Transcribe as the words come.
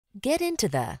Get into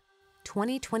the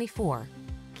 2024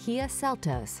 Kia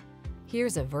Seltos.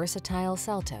 Here's a versatile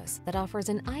Seltos that offers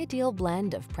an ideal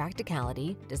blend of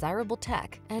practicality, desirable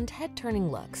tech, and head-turning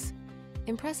looks.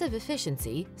 Impressive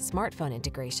efficiency, smartphone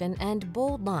integration, and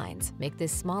bold lines make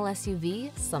this small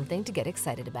SUV something to get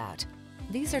excited about.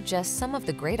 These are just some of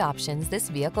the great options this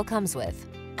vehicle comes with: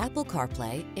 Apple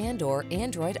CarPlay and/or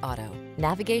Android Auto,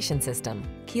 navigation system,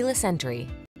 keyless entry,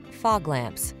 fog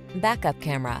lamps, backup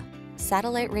camera,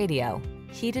 satellite radio,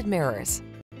 heated mirrors,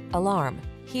 alarm,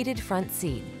 heated front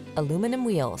seat, aluminum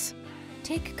wheels.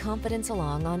 Take confidence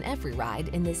along on every ride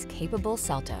in this capable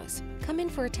Seltos. Come in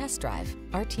for a test drive.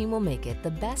 Our team will make it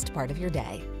the best part of your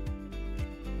day.